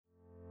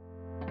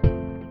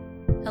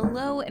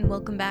Hello and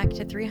welcome back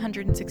to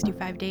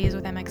 365 Days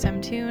with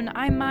MXMtoon.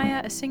 I'm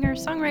Maya, a singer,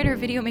 songwriter,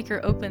 videomaker,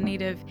 Oakland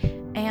native,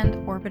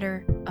 and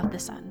orbiter of the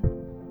sun.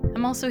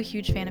 I'm also a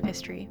huge fan of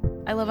history.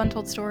 I love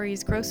untold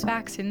stories, gross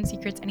facts, hidden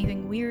secrets,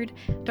 anything weird,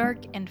 dark,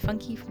 and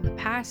funky from the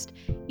past.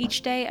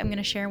 Each day, I'm going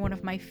to share one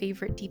of my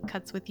favorite deep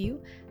cuts with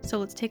you, so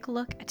let's take a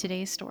look at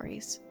today's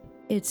stories.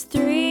 It's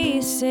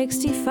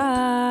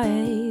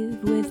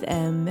 365 with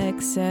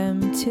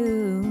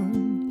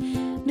MXMtoon.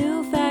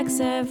 New facts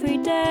every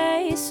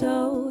day,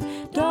 so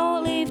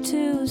don't leave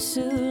too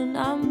soon.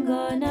 I'm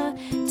gonna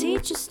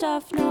teach you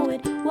stuff, no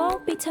it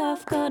won't be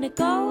tough. Gonna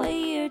go a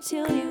year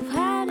till you've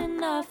had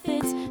enough.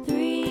 It's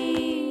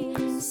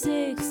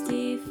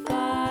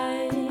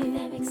 365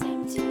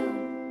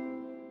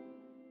 MXMtoon.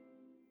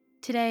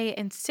 Today,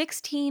 in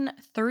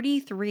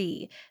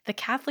 1633, the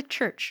Catholic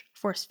Church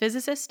forced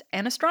physicist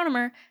and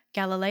astronomer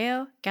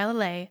Galileo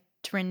Galilei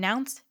to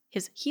renounce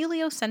his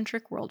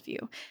heliocentric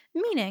worldview,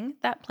 meaning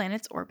that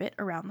planets orbit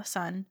around the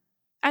sun.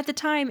 At the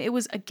time, it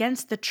was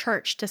against the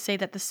church to say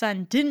that the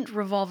sun didn't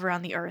revolve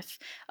around the Earth.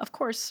 Of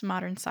course,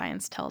 modern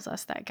science tells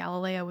us that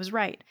Galileo was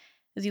right.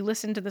 As you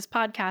listen to this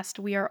podcast,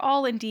 we are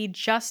all indeed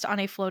just on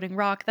a floating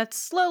rock that's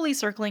slowly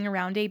circling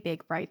around a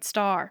big bright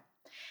star.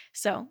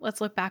 So let's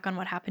look back on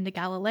what happened to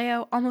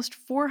Galileo almost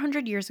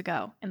 400 years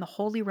ago in the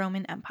Holy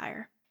Roman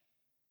Empire.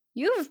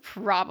 You've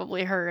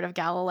probably heard of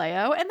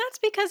Galileo, and that's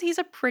because he's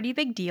a pretty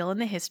big deal in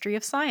the history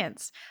of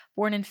science.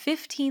 Born in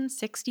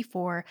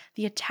 1564,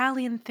 the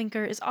Italian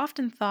thinker is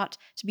often thought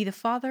to be the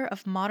father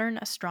of modern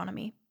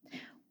astronomy.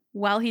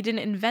 While he didn't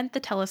invent the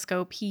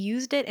telescope, he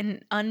used it in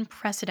an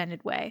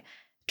unprecedented way,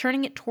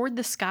 turning it toward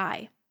the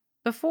sky.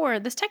 Before,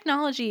 this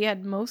technology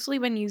had mostly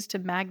been used to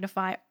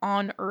magnify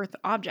on-Earth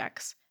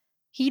objects.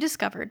 He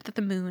discovered that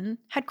the moon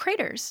had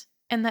craters,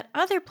 and that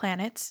other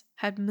planets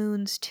had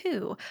moons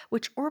too,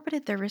 which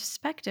orbited their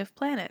respective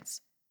planets.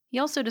 He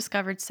also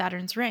discovered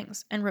Saturn's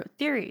rings and wrote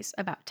theories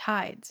about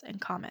tides and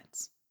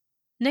comets.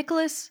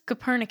 Nicholas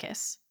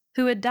Copernicus,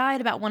 who had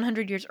died about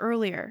 100 years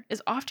earlier,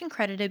 is often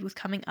credited with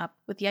coming up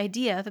with the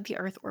idea that the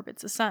Earth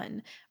orbits the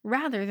sun,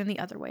 rather than the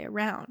other way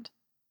around.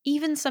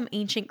 Even some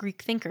ancient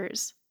Greek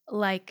thinkers,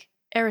 like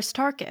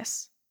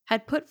Aristarchus,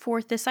 had put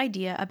forth this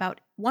idea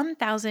about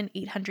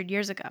 1,800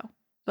 years ago.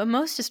 But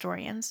most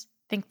historians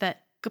think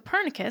that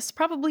Copernicus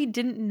probably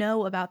didn't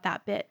know about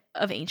that bit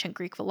of ancient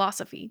Greek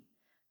philosophy.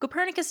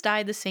 Copernicus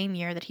died the same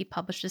year that he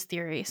published his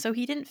theory, so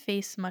he didn't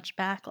face much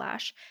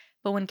backlash.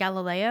 But when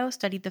Galileo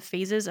studied the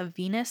phases of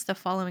Venus the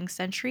following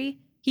century,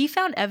 he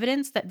found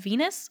evidence that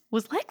Venus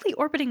was likely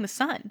orbiting the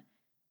sun.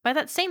 By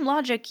that same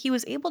logic, he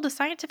was able to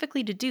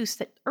scientifically deduce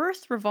that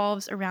Earth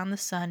revolves around the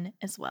sun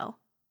as well.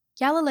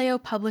 Galileo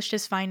published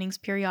his findings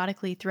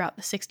periodically throughout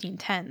the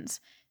 1610s.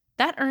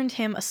 That earned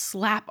him a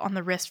slap on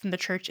the wrist from the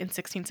church in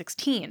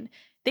 1616.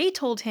 They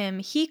told him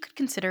he could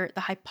consider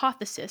the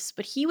hypothesis,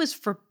 but he was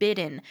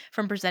forbidden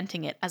from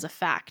presenting it as a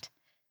fact.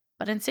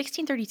 But in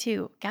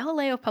 1632,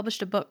 Galileo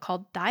published a book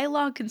called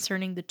Dialogue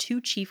Concerning the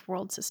Two Chief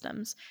World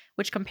Systems,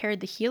 which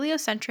compared the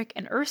heliocentric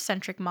and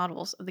Earth-centric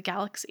models of the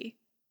galaxy.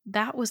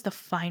 That was the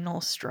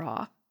final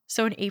straw.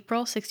 So in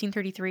April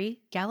 1633,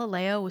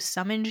 Galileo was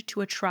summoned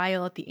to a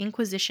trial at the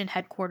Inquisition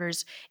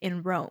headquarters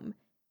in Rome.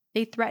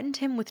 They threatened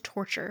him with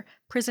torture,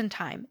 prison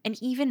time, and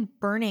even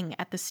burning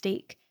at the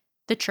stake.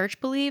 The church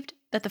believed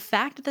that the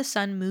fact that the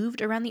sun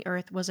moved around the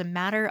earth was a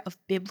matter of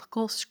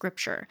biblical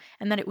scripture,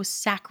 and that it was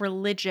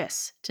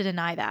sacrilegious to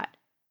deny that.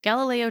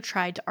 Galileo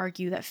tried to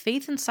argue that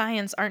faith and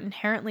science aren't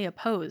inherently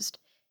opposed.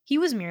 He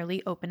was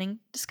merely opening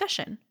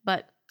discussion,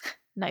 but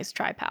nice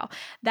try, pal.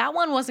 That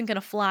one wasn't going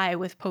to fly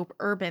with Pope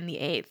Urban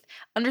VIII.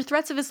 Under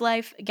threats of his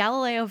life,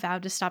 Galileo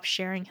vowed to stop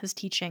sharing his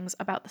teachings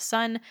about the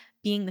sun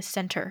being the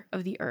center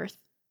of the earth.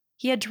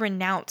 He had to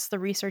renounce the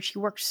research he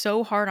worked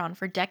so hard on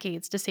for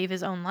decades to save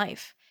his own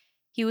life.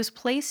 He was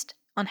placed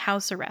on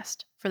house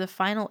arrest for the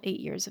final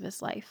 8 years of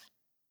his life.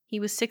 He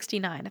was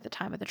 69 at the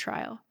time of the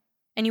trial,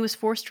 and he was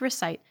forced to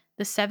recite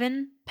the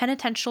 7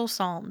 penitential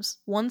psalms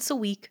once a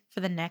week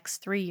for the next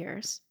 3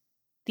 years.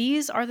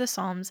 These are the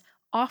psalms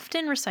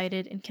often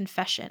recited in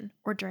confession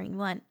or during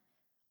Lent.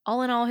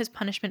 All in all, his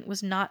punishment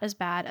was not as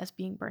bad as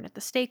being burned at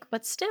the stake,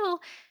 but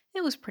still,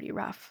 it was pretty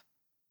rough.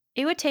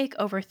 It would take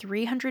over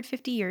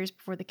 350 years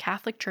before the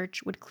Catholic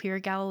Church would clear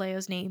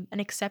Galileo's name and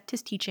accept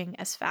his teaching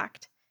as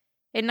fact.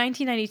 In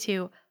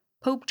 1992,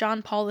 Pope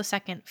John Paul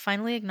II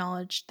finally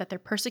acknowledged that their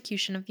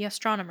persecution of the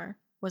astronomer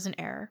was an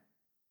error.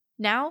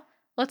 Now,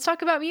 let's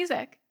talk about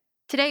music.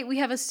 Today, we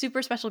have a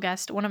super special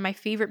guest, one of my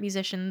favorite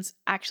musicians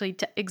actually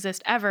to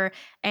exist ever,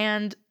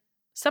 and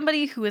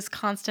somebody who is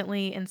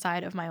constantly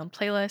inside of my own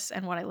playlists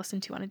and what I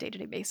listen to on a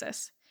day-to-day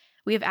basis.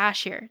 We have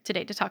Ash here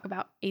today to talk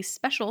about a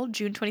special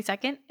June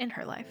 22nd in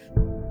her life.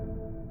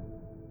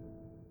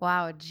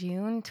 Wow,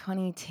 June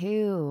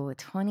 22,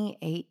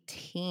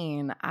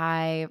 2018,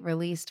 I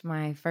released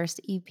my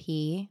first EP,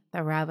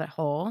 The Rabbit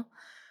Hole.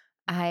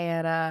 I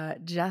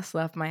had just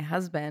left my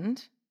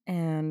husband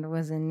and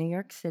was in New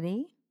York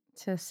City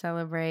to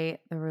celebrate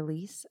the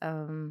release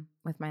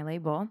with my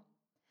label.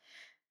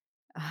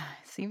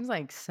 Seems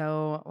like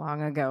so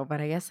long ago,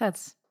 but I guess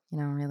that's,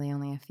 really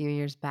only a few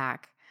years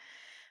back.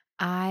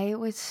 I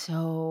was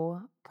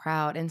so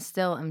proud and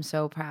still am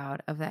so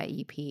proud of that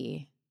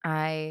EP.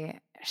 I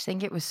just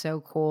think it was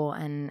so cool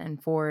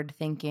and forward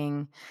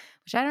thinking,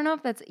 which I don't know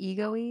if that's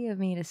ego-y of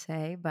me to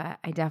say, but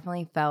I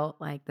definitely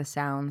felt like the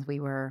sounds we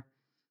were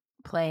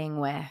playing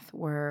with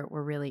were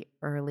really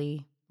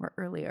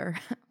earlier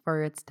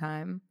for its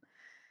time.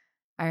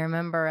 I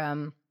remember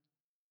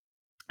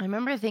I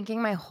remember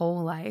thinking my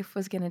whole life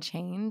was gonna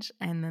change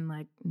and then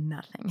like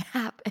nothing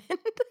happened.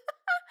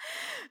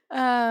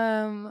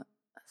 Let's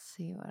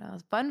see what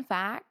else. Fun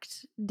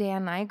fact,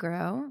 Dan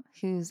Nigro,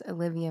 who's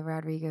Olivia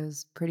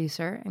Rodrigo's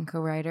producer and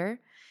co-writer,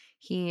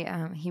 he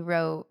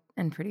wrote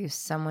and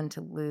produced Someone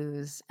to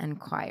Lose and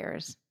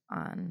Choirs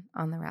on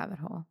the Rabbit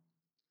Hole.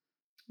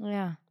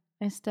 Yeah,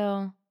 I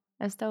still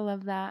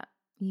love that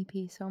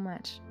EP so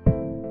much.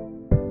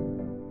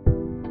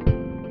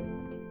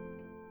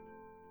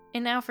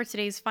 And now for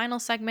today's final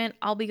segment,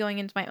 I'll be going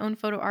into my own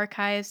photo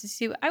archives to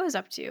see what I was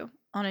up to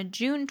on a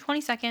June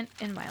 22nd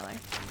in my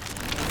life.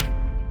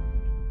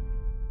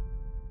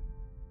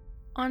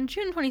 On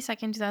June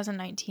 22nd,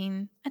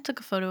 2019, I took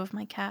a photo of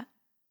my cat.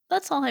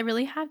 That's all I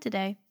really have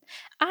today.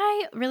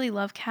 I really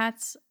love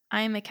cats.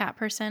 I am a cat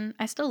person.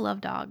 I still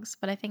love dogs,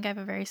 but I think I have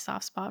a very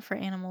soft spot for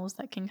animals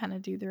that can kind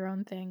of do their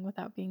own thing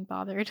without being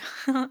bothered.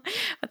 But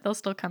they'll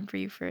still come for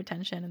you for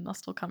attention and they'll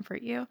still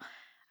comfort you.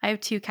 I have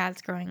 2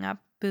 cats growing up,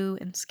 Boo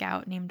and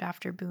Scout, named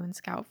after Boo and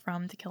Scout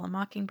from To Kill a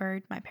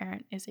Mockingbird. My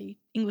parent is a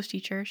English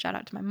teacher. Shout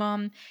out to my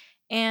mom.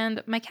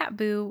 And my cat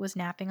Boo was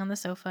napping on the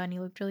sofa and he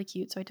looked really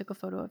cute, so I took a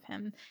photo of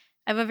him.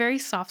 I have a very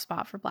soft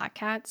spot for black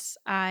cats.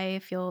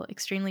 I feel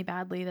extremely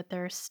badly that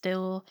they're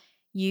still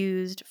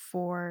used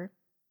for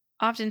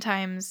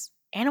oftentimes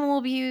animal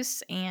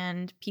abuse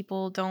and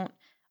people don't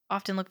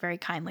often look very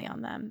kindly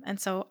on them. And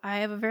so I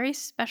have a very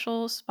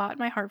special spot in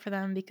my heart for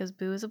them because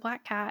Boo is a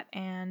black cat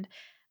and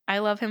I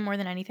love him more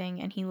than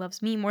anything and he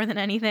loves me more than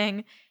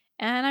anything.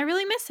 And I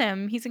really miss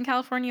him. He's in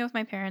California with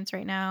my parents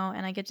right now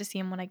and I get to see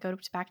him when I go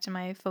back to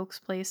my folks'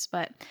 place,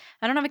 but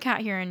I don't have a cat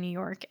here in New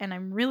York and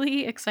I'm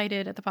really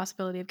excited at the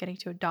possibility of getting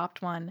to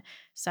adopt one.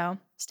 So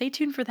stay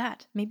tuned for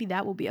that. Maybe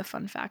that will be a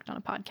fun fact on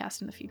a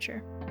podcast in the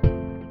future.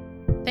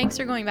 Thanks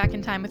for going back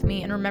in time with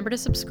me, and remember to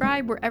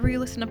subscribe wherever you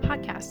listen to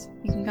podcasts.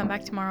 You can come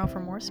back tomorrow for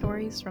more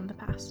stories from the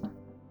past.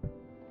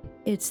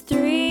 It's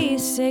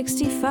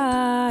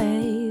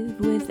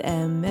 365 with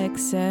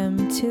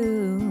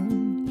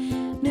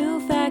MXM2. New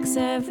facts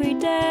every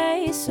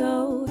day,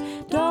 so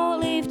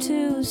don't leave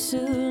too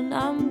soon.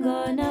 I'm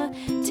gonna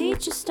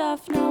teach you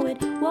stuff, no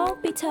it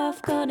won't be tough.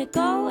 Gonna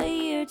go a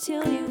year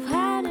till you've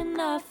had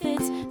enough.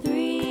 It's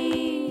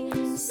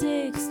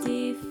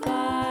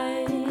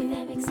 365.